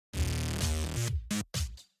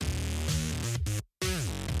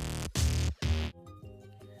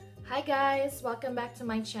Hi guys, welcome back to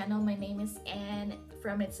my channel. My name is Anne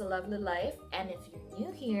from It's a Lovely Life, and if you're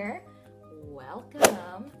new here,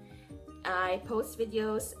 welcome. I post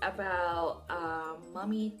videos about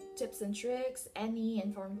mommy tips and tricks, any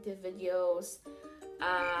informative videos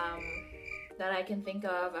that I can think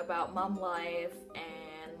of about mom life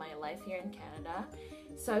and my life here in Canada.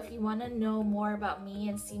 So if you want to know more about me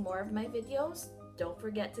and see more of my videos, don't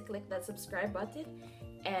forget to click that subscribe button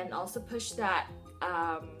and also push that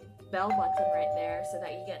bell button right there so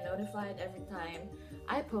that you get notified every time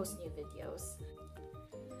I post new videos.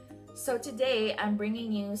 So today I'm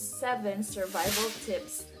bringing you 7 survival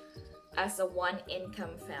tips as a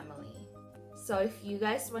one-income family. So if you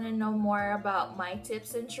guys want to know more about my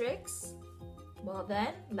tips and tricks, well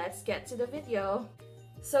then, let's get to the video.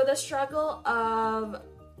 So the struggle of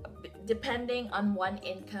depending on one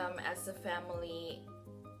income as a family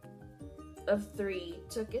of 3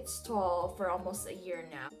 took its toll for almost a year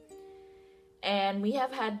now. And we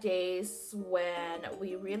have had days when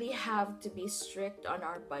we really have to be strict on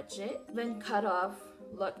our budget, then cut off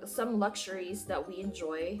some luxuries that we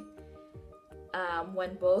enjoy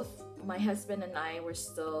when both my husband and I were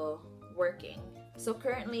still working. So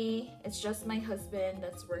currently, it's just my husband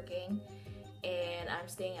that's working and I'm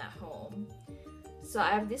staying at home. So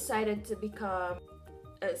I've decided to become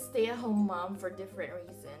a stay-at-home mom for different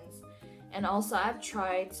reasons. And also I've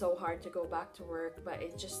tried so hard to go back to work, but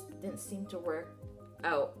it just didn't seem to work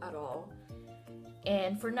out at all.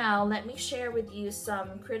 And for now, let me share with you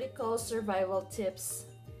some critical survival tips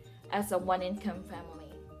as a one-income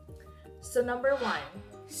family. So number 1,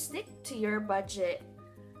 stick to your budget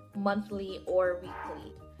monthly or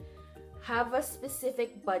weekly. Have a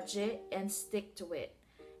specific budget and stick to it.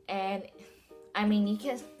 And I mean,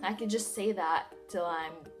 I could just say that till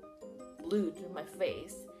I'm blue to my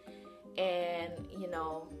face. And you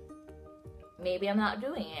know, maybe I'm not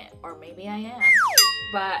doing it, or maybe I am,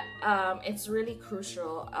 but it's really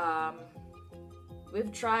crucial.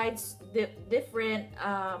 We've tried different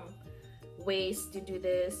ways to do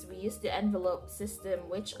this. We use the envelope system,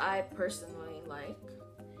 which I personally like.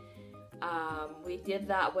 We did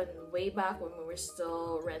that way back when we were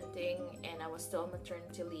still renting and I was still on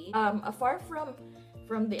maternity leave. Apart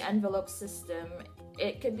from the envelope system,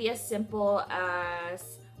 it could be as simple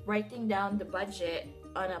as writing down the budget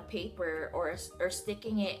on a paper or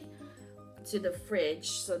sticking it to the fridge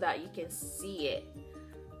so that you can see it.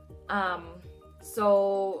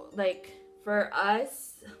 So like for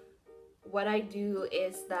us, what I do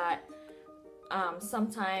is that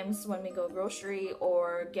sometimes when we go grocery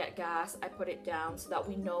or get gas, I put it down so that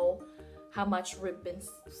we know how much we've been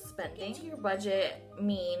spending. Your budget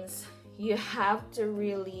means you have to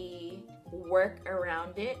really work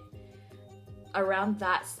around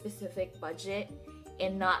that specific budget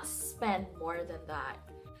and not spend more than that.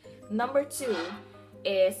 Number 2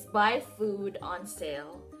 is buy food on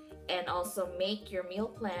sale and also make your meal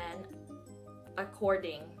plan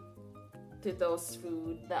according to those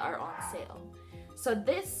food that are on sale. So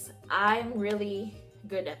this, I'm really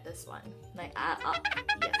good at this one. Like,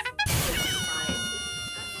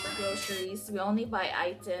 for groceries, we only buy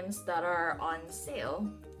items that are on sale,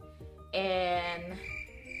 and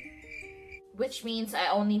which means I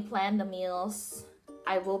only plan the meals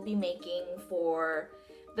I will be making for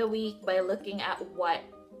the week by looking at what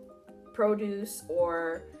produce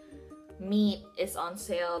or meat is on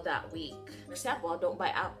sale that week. For example, I don't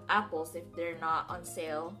buy apples if they're not on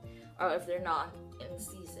sale or if they're not in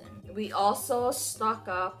season. We also stock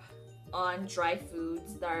up on dry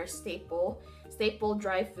foods that are staple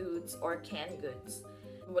dry foods or canned goods.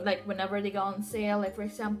 Like whenever they go on sale, like for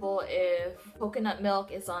example, if coconut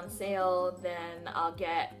milk is on sale, then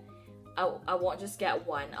I won't just get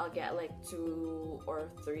 1, I'll get like 2 or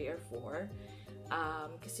 3 or 4,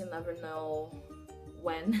 because you'll never know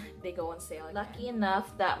when they go on sale. Lucky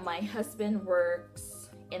enough that my husband works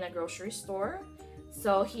in a grocery store,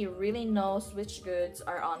 so he really knows which goods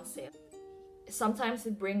are on sale. Sometimes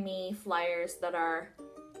he bring me flyers that are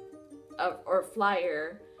or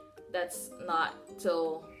flyer that's not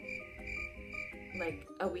till like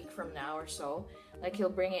a week from now or so. Like he'll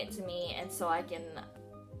bring it to me, and so I can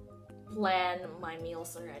plan my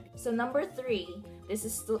meals already. So number 3, this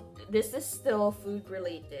is still food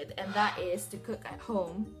related, and that is to cook at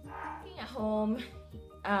home. Cooking at home,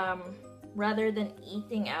 rather than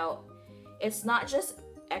eating out, it's not just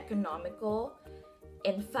economical.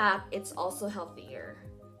 In fact, it's also healthier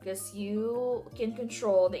because you can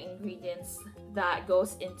control the ingredients that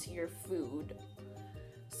goes into your food,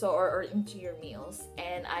 so or into your meals.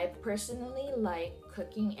 And I personally like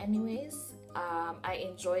cooking anyways. I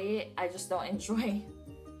enjoy it. I just don't enjoy,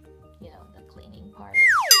 you know, the cleaning part.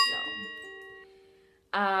 So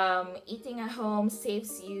Eating at home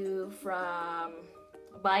saves you from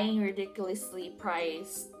buying ridiculously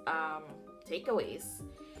priced takeaways,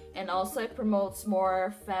 and also it promotes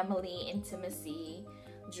more family intimacy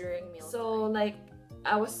during meals. So like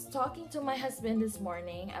I was talking to my husband this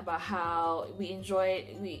morning about how we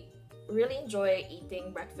really enjoy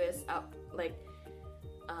eating breakfast out, like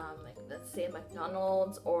let's say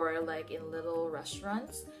McDonald's or like in little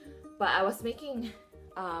restaurants. But I was making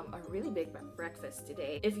a really big breakfast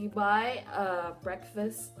today. If you buy a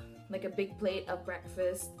breakfast, like a big plate of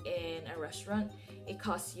breakfast in a restaurant, it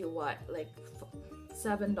costs you what, like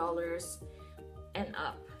 $7 and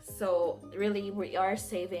up. So really we are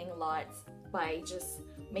saving lots by just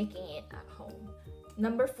making it at home.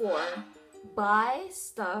 Number 4, buy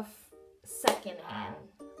stuff secondhand.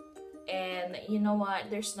 And you know what,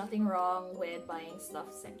 there's nothing wrong with buying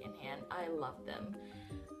stuff secondhand. I love them.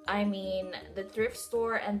 I mean, the thrift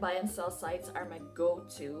store and buy and sell sites are my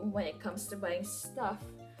go-to when it comes to buying stuff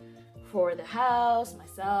for the house,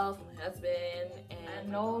 myself, my husband. And I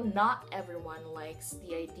know not everyone likes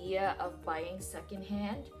the idea of buying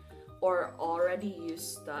secondhand or already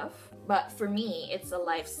used stuff, but for me, it's a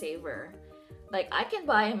lifesaver. Like, I can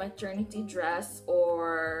buy a maternity dress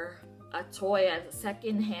or a toy at a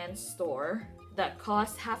secondhand store that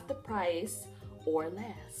costs half the price or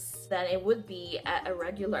less than it would be at a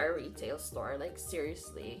regular retail store, like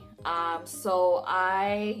seriously. So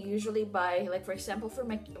I usually buy, like for example,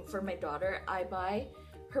 for my daughter, I buy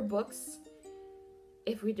her books.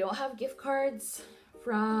 If we don't have gift cards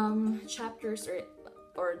from Chapters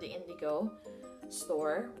or the Indigo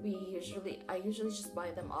store, I usually just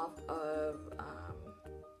buy them off of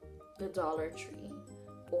the Dollar Tree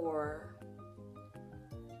or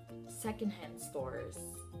secondhand stores.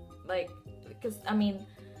 Like, because I mean,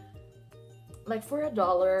 like for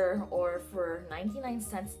 $1 or for 99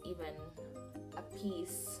 cents even a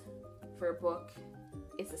piece for a book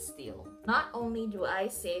is a steal. Not only do I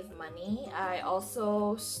save money, I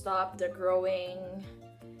also stop the growing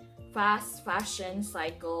fast fashion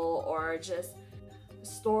cycle, or just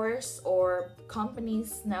stores or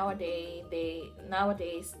companies nowadays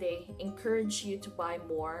they encourage you to buy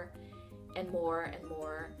more and more and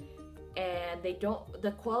more, and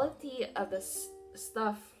the quality of the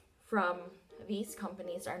stuff from these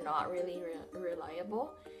companies are not really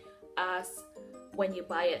reliable. As when you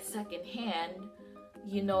buy it secondhand,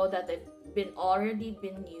 you know that they've already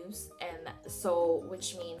been used, and so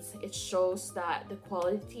which means it shows that the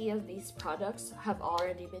quality of these products have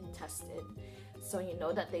already been tested, so you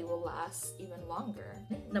know that they will last even longer.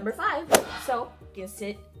 Number 5, so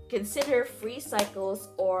consider free cycles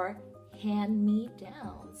or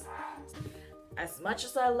hand-me-downs. As much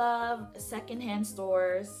as I love secondhand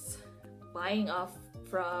stores, buying off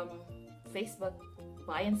from Facebook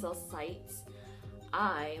buy and sell sites,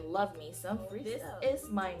 I love me some free stuff. This is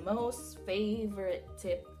my most favorite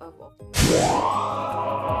tip of all.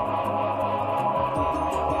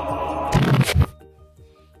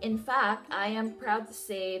 In fact, I am proud to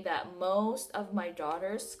say that most of my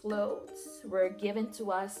daughter's clothes were given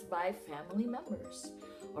to us by family members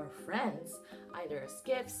or friends, either as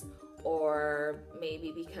gifts or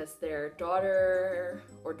maybe because their daughter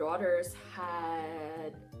or daughters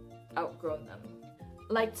had outgrown them.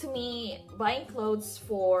 Like, to me, buying clothes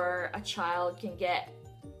for a child can get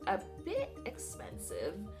a bit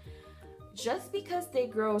expensive just because they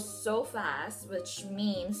grow so fast, which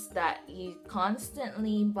means that you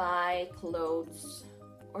constantly buy clothes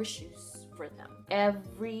or shoes for them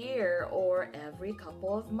every year or every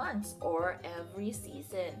couple of months or every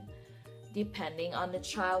season, depending on the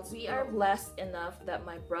child. We are blessed enough that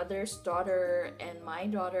my brother's daughter and my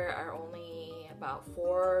daughter are only about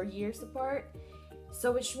 4 years apart.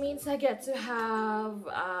 So which means I get to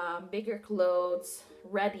have bigger clothes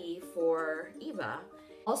ready for Eva.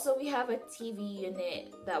 Also, we have a TV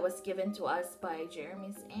unit that was given to us by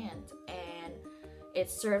Jeremy's aunt, and it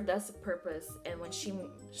served us a purpose. And when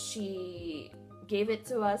she gave it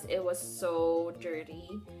to us, it was so dirty.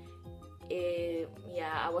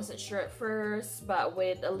 I wasn't sure at first, but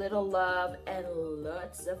with a little love and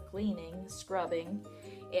lots of cleaning, scrubbing,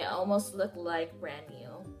 it almost looked like brand new.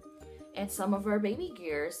 And some of our baby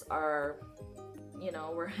gears were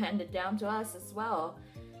handed down to us as well.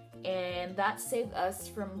 And that saved us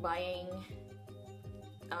from buying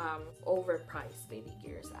overpriced baby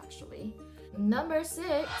gears, actually. Number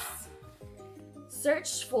 6,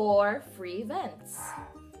 search for free events.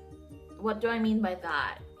 What do I mean by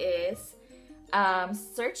that is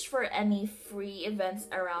search for any free events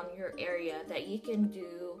around your area that you can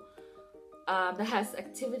do that has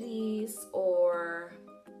activities or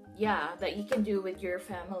that you can do with your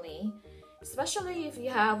family. especially if you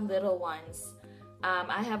have little ones.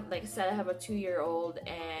 I have, like I said, I have a 2-year-old,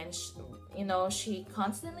 and she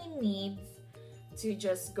constantly needs to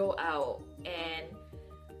just go out. And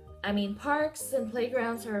I mean, parks and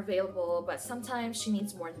playgrounds are available, but sometimes she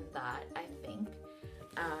needs more than that, I think.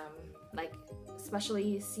 Like, especially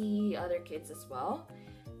you see other kids as well.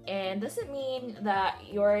 And doesn't mean that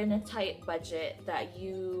you're in a tight budget that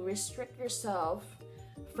you restrict yourself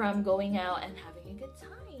from going out and having a good time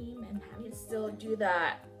and having to still do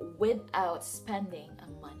that without spending a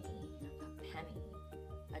money, a penny,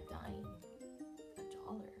 a dime, a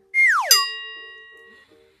dollar.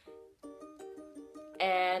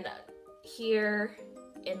 And here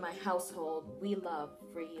in my household, we love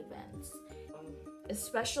free events,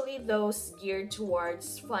 especially those geared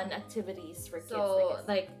towards fun activities for kids. So,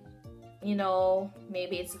 like,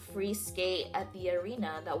 maybe it's a free skate at the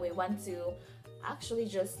arena that we went to. Actually,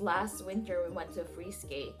 just last winter, we went to a free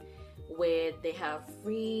skate they have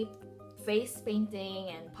free face painting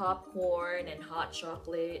and popcorn and hot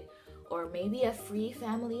chocolate, or maybe a free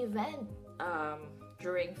family event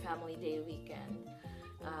during Family Day weekend.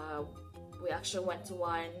 We actually went to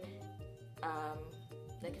one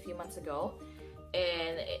like a few months ago,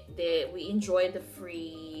 and we enjoyed the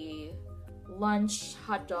free lunch,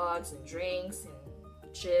 hot dogs and drinks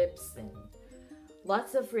and chips, and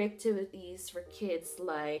lots of free activities for kids,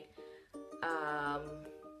 like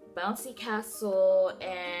bouncy castle,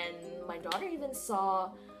 and my daughter even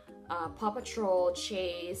saw Paw Patrol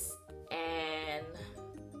Chase and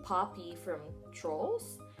Poppy from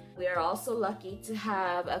Trolls. We are also lucky to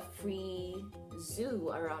have a free zoo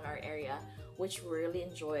around our area, which we really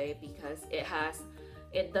enjoy, because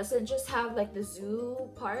it doesn't just have like the zoo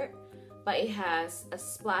part, but it has a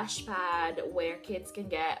splash pad where kids can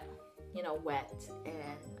get, wet,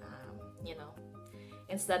 and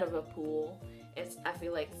instead of a pool, I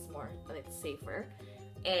feel like it's safer.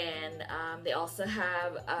 And they also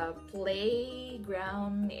have a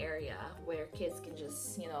playground area where kids can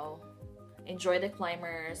just, enjoy the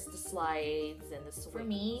climbers, the slides, and the swings. For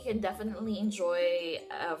me, you can definitely enjoy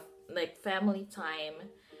like family time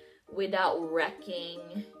without wrecking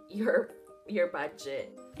your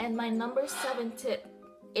budget. And my number 7 tip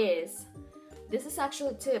is, this is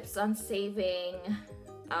actually tips on saving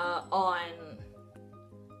on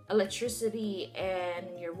electricity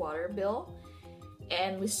and your water bill.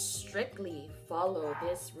 And we strictly follow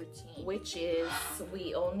this routine, which is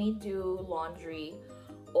we only do laundry,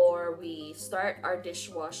 or we start our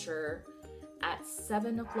dishwasher at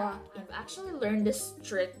 7 o'clock. I've actually learned this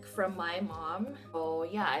trick from my mom. Oh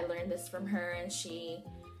yeah, I learned this from her, and she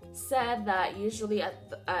said that usually at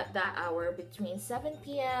that hour, between 7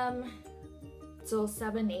 p.m. till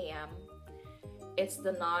 7 a.m., it's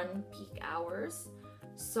the non-peak hours.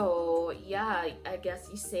 So yeah, I guess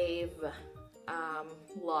you save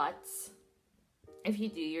lots if you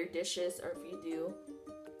do your dishes, or if you do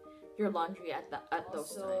your laundry at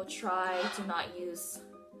those times. So try to not use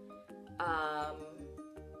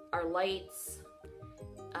our lights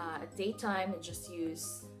at daytime, and just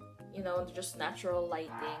use just natural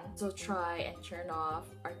lighting. So try and turn off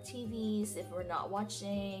our TVs if we're not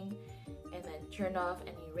watching, and then turn off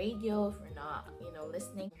any radio if we're not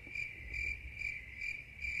listening.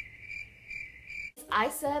 I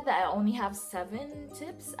said that I only have 7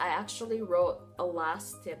 tips. I actually wrote a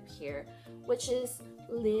last tip here, which is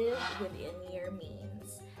live within your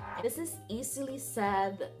means. This is easily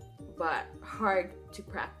said but hard to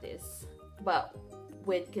practice. But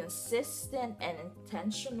with consistent and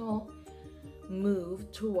intentional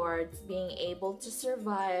move towards being able to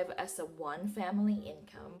survive as a one family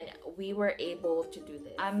income, we were able to do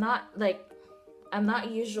this. I'm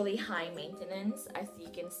not usually high maintenance, as you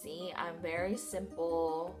can see. I'm very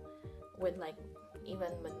simple with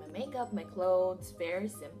even with my makeup, my clothes, very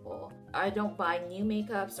simple. I don't buy new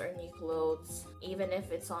makeups or new clothes, even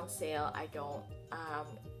if it's on sale. I don't,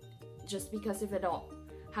 just because if I don't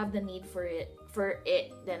have the need for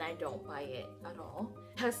it, then I don't buy it at all.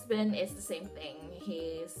 Husband is the same thing.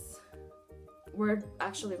 We're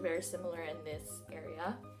actually very similar in this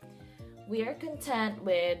area. We are content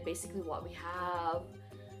with basically what we have,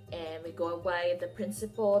 and we go by the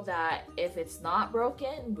principle that if it's not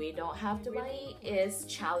broken, we don't have to buy it. It is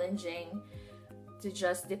challenging to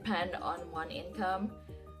just depend on one income.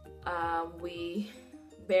 We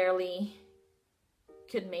barely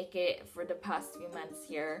could make it for the past few months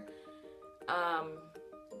here,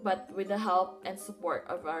 but with the help and support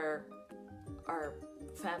of our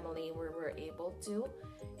family, we're able to.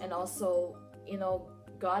 And also,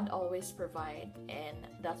 God always provide, and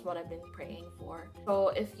that's what I've been praying for. So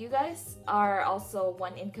if you guys are also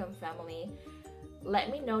one income family,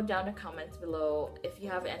 let me know down in the comments below if you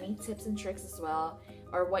have any tips and tricks as well,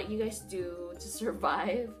 or what you guys do to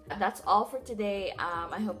survive. That's all for today.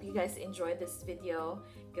 I hope you guys enjoyed this video,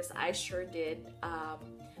 because I sure did.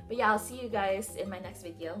 But yeah, I'll see you guys in my next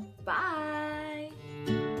video. Bye!